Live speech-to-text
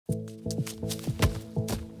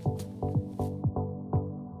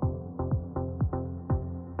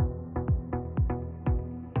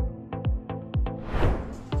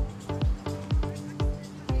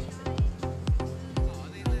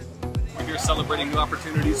celebrating new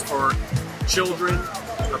opportunities for children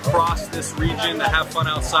across this region to have fun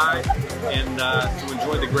outside and to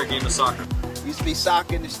enjoy the great game of soccer. Used to be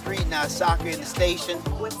soccer in the street, now it's soccer in the station.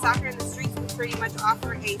 With Soccer in the Streets, we pretty much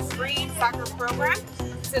offer a free soccer program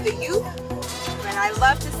to the youth. And I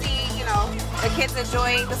love to see, you know, the kids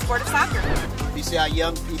enjoying the sport of soccer. You see our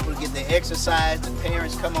young people get their exercise, the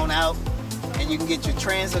parents come on out, and you can get your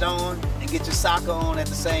transit on and get your soccer on at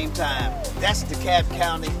the same time. That's DeKalb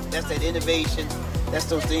County, that's that innovation, that's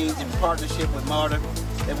those things in partnership with MARTA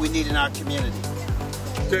that we need in our community.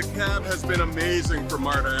 DeKalb has been amazing for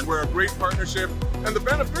MARTA, and we're a great partnership, and the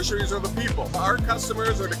beneficiaries are the people. Our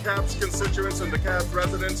customers are DeKalb's constituents and DeKalb's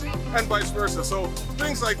residents, and vice versa. So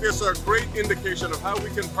things like this are a great indication of how we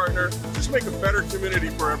can partner, just make a better community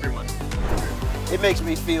for everyone. It makes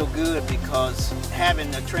me feel good because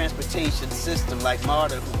having a transportation system like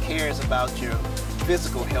MARTA who cares about your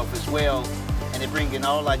physical health as well, and it bringing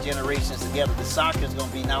all our generations together. The soccer is going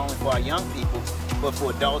to be not only for our young people, but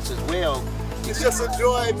for adults as well. It's just a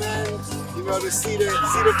joy, man, you know, to see the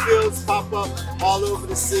fields pop up all over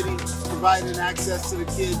the city, providing access to the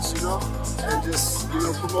kids, you know, and just, you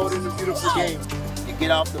know, promoting a beautiful game. You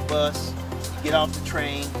get off the bus, you get off the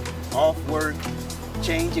train, off work,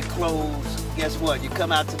 change your clothes. Guess what? You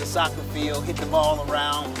come out to the soccer field, hit the ball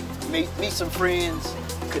around, meet some friends,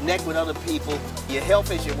 connect with other people. Your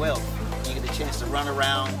health is your wealth. You get a chance to run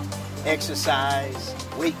around, exercise,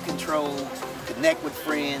 weight control, connect with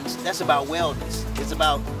friends. That's about wellness. It's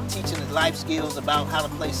about teaching the life skills about how to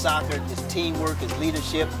play soccer. It's teamwork, it's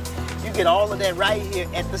leadership. You get all of that right here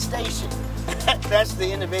at the station. That's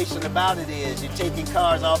the innovation about it is you're taking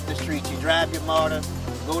cars off the street, you drive your MARTA,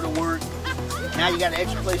 go to work. Now you got an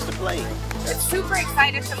extra place to play. It's super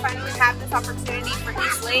excited to finally have this opportunity for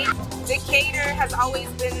East Lake. Decatur has always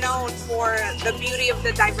been known for the beauty of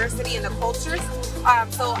the diversity and the cultures.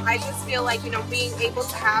 So I just feel like, you know, being able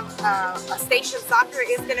to have a StationSoccer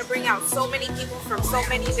is going to bring out so many people from so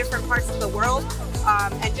many different parts of the world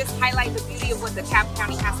and just highlight the beauty of what DeKalb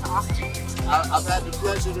County has to offer. I've had the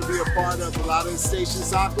pleasure to be a part of a lot of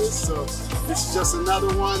StationSoccer, so this is just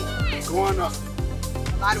another one going up.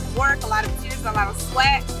 A lot of work, a lot of tears, a lot of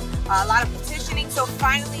sweat, a lot of petitioning. So to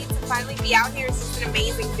finally be out here is just an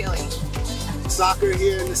amazing feeling. Soccer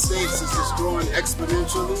here in the States is just growing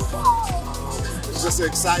exponentially. It's just an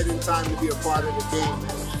exciting time to be a part of the game,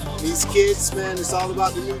 man. These kids, man, it's all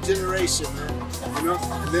about the new generation, man. You know,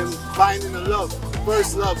 and then finding the love, the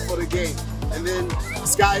first love for the game, and then the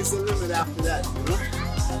sky's the limit after that. You know?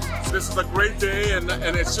 This is a great day, and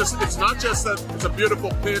it's not just that it's a beautiful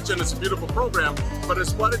pitch and it's a beautiful program, but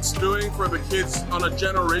it's what it's doing for the kids on a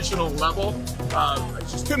generational level. I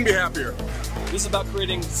just couldn't be happier. This is about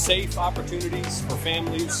creating safe opportunities for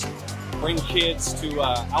families, bring kids to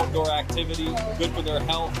outdoor activity, good for their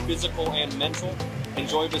health, physical and mental.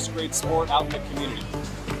 Enjoy this great sport out in the community,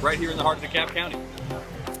 right here in the heart of DeKalb County.